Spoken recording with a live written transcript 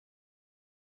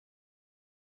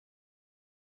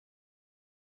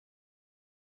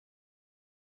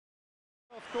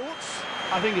Thoughts?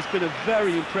 I think it's been a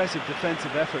very impressive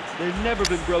defensive effort. They've never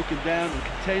been broken down and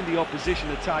contained the opposition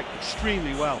attack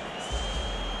extremely well.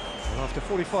 Well, after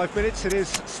 45 minutes, it is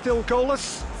still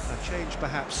goalless. A change,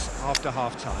 perhaps, after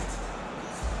half-time.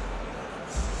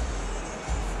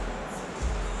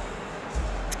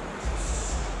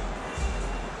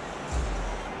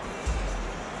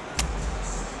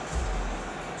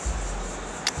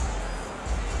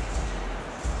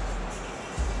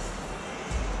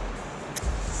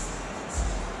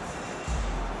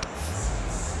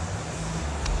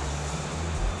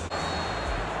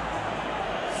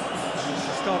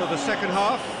 Start of the second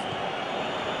half.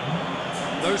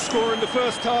 No score in the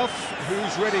first half.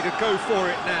 Who's ready to go for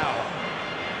it now?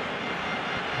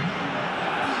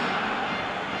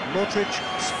 Modric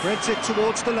spreads it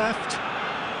towards the left.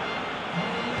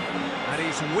 And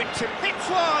he's whipped it. Hits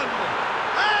one!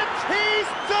 And he's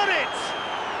done it!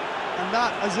 And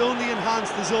that has only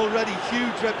enhanced his already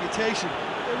huge reputation.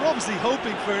 They're obviously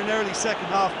hoping for an early second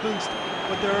half boost,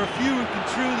 but there are a few who can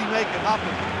truly make it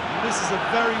happen. This is a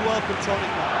very welcome tonic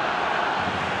now.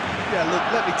 Yeah, look,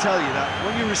 let me tell you that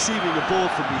when you're receiving a ball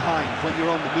from behind, when you're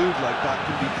on the move like that, it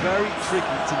can be very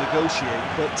tricky to negotiate,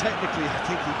 but technically I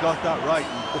think he got that right,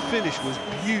 and the finish was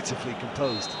beautifully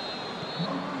composed.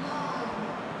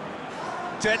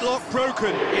 Deadlock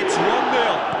broken, it's 1-0.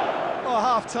 Oh,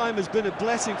 half-time has been a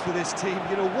blessing for this team.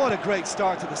 You know, what a great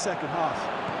start to the second half.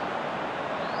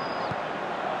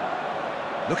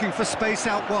 Looking for space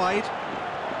out wide.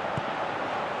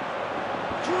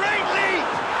 Great lead!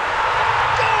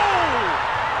 Goal!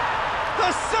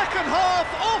 The second half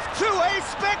off to a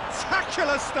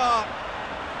spectacular start.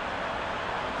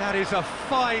 That is a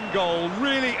fine goal,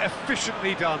 really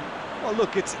efficiently done. Well,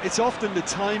 look, it's often the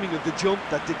timing of the jump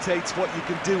that dictates what you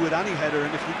can do with any header,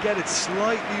 and if you get it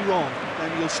slightly wrong,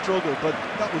 then you'll struggle, but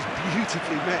that was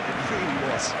beautifully met, it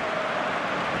really was.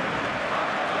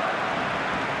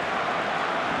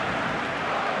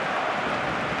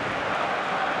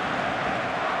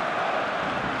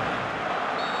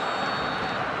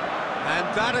 And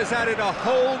that has added a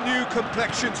whole new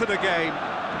complexion to the game.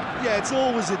 Yeah, it's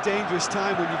always a dangerous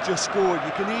time when you've just scored.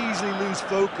 You can easily lose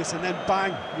focus and then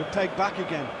bang, you're pegged back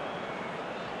again.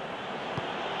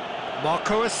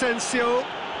 Marco Asensio.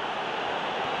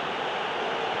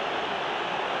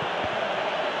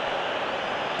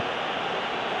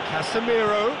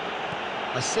 Casemiro.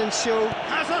 Asensio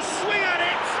has a swing at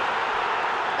it.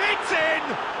 It's in.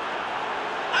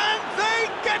 And they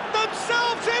get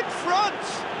themselves in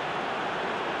front.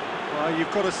 Well,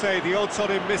 you've got to say, the odds on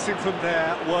him missing from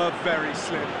there were very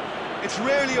slim. It's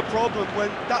rarely a problem when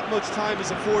that much time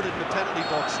is afforded in the penalty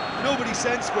box. Nobody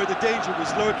sensed where the danger was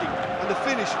lurking, and the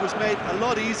finish was made a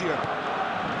lot easier.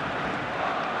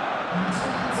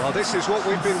 Well, this is what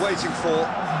we've been waiting for.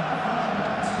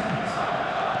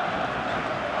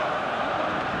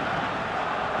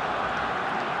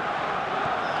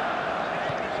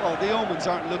 Well, the omens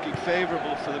aren't looking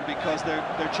favourable for them because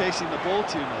they're chasing the ball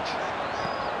too much.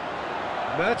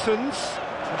 Mertens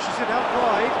pushes it out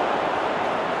wide.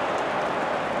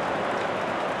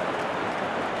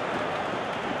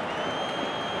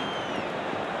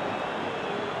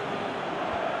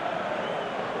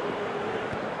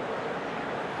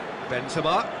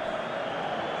 Benzema.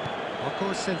 Marco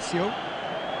Asensio.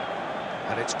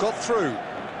 And it's got through.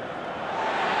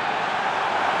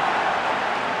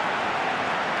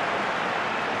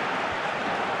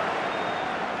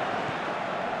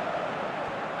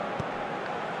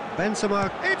 Benzema.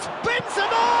 It's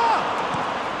Benzema!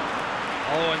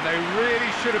 Oh, and they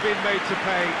really should have been made to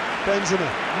pay. Benzema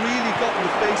really got in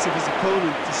the face of his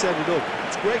opponent to set it up.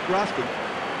 It's great grafting.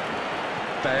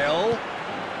 Bale.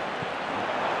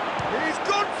 He's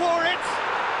gone for it!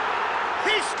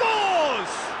 He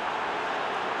scores!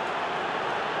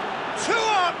 2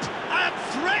 up and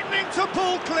threatening to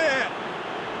pull clear.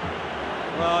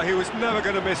 Well, he was never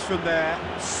going to miss from there.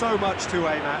 So much to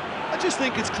aim at. I just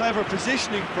think it's clever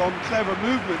positioning from clever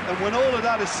movement, and when all of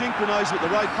that is synchronised with the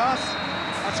right pass,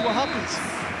 that's what happens.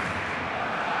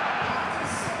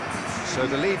 So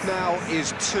the lead now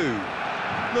is 2.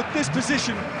 Look, this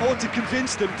position ought to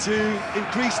convince them to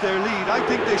increase their lead. I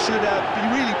think they should be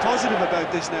really positive about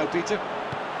this now, Peter.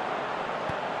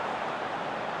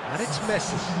 And it's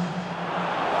Messi.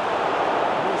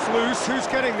 Ball's loose, who's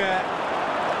getting there?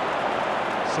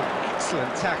 Some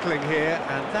excellent tackling here,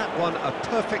 and that one a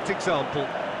perfect example.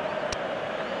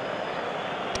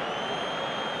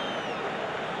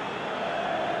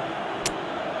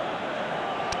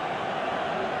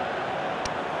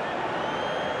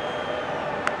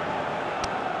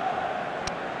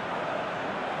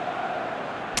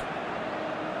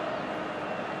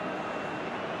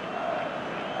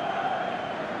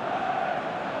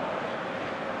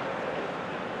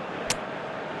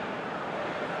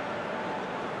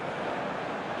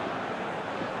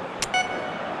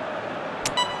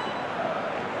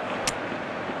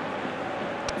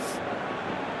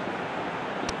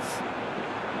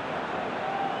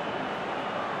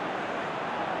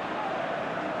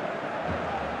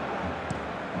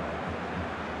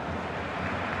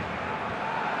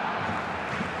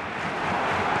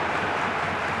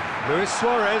 Luis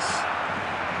Suarez.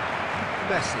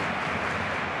 Messi.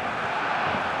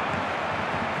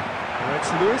 Now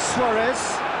it's Luis Suarez.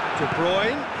 De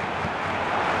Bruyne.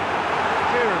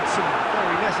 Clearance and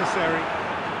very necessary.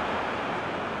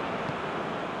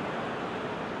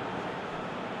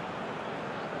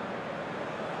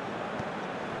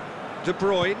 De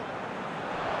Bruyne.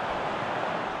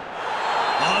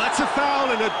 Oh, that's a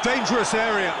foul in a dangerous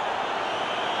area.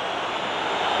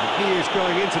 And he is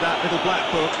going into that little black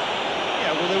book.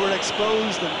 Yeah, well, they were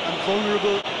exposed and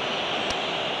vulnerable.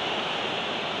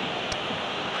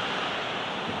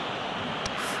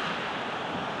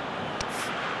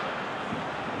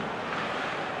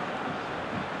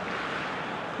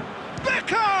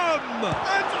 Beckham!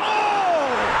 And oh!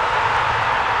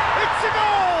 It's a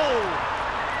goal!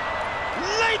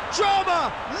 Late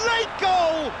drama, late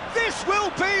goal! This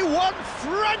will be one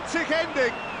frantic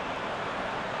ending!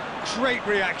 Great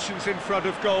reactions in front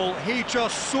of goal. He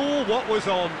just saw what was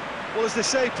on. Well, as they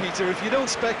say, Peter, if you don't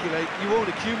speculate, you won't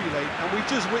accumulate. And we've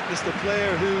just witnessed a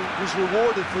player who was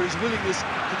rewarded for his willingness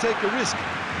to take a risk,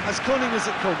 as cunning as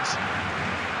it comes.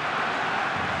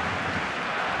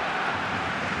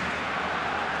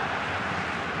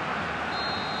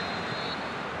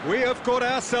 We have got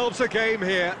ourselves a game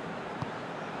here.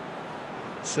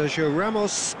 Sergio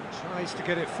Ramos tries to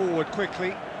get it forward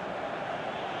quickly.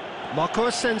 Marco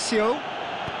Asensio.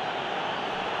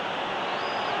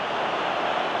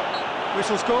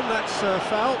 Whistle's gone, that's a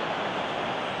foul.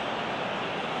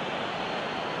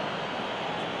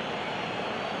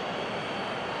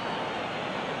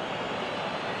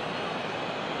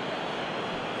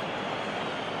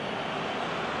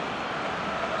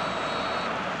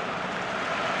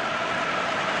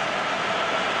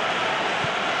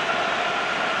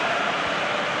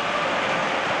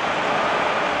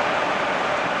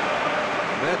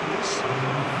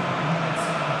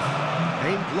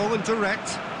 Aimed low and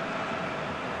direct.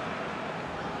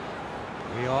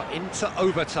 We are into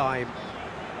overtime.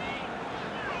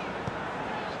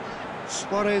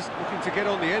 Suarez looking to get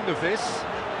on the end of this.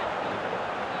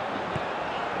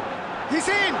 He's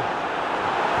in!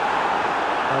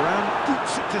 Around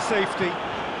boots it to safety.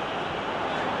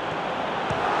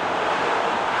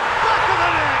 Back of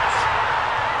the net!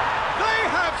 They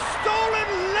have stolen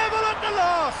level at the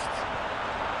last!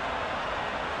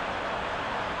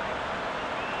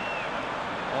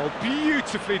 Oh,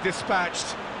 beautifully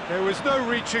dispatched. There was no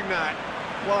reaching that.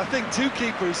 Well, I think two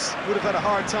keepers would have had a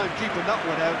hard time keeping that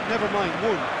one out, never mind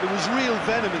one. There was real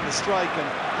venom in the strike and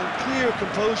clear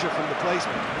composure from the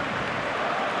placement.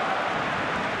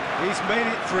 He's made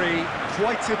it three.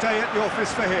 Quite a day at the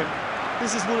office for him.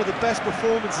 This is one of the best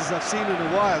performances I've seen in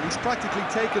a while. He's practically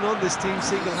taken on this team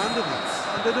single-handedly,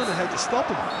 and they don't know how to stop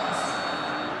him.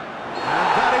 And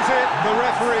that is it. The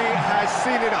referee has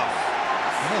seen enough.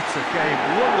 What a game.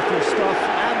 Wonderful stuff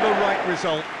and the right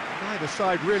result. Neither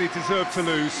side really deserved to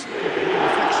lose. Any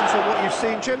reflections on what you've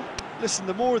seen, Jim? Listen,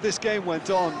 the more this game went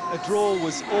on, a draw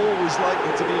was always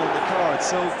likely to be on the card,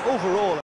 so overall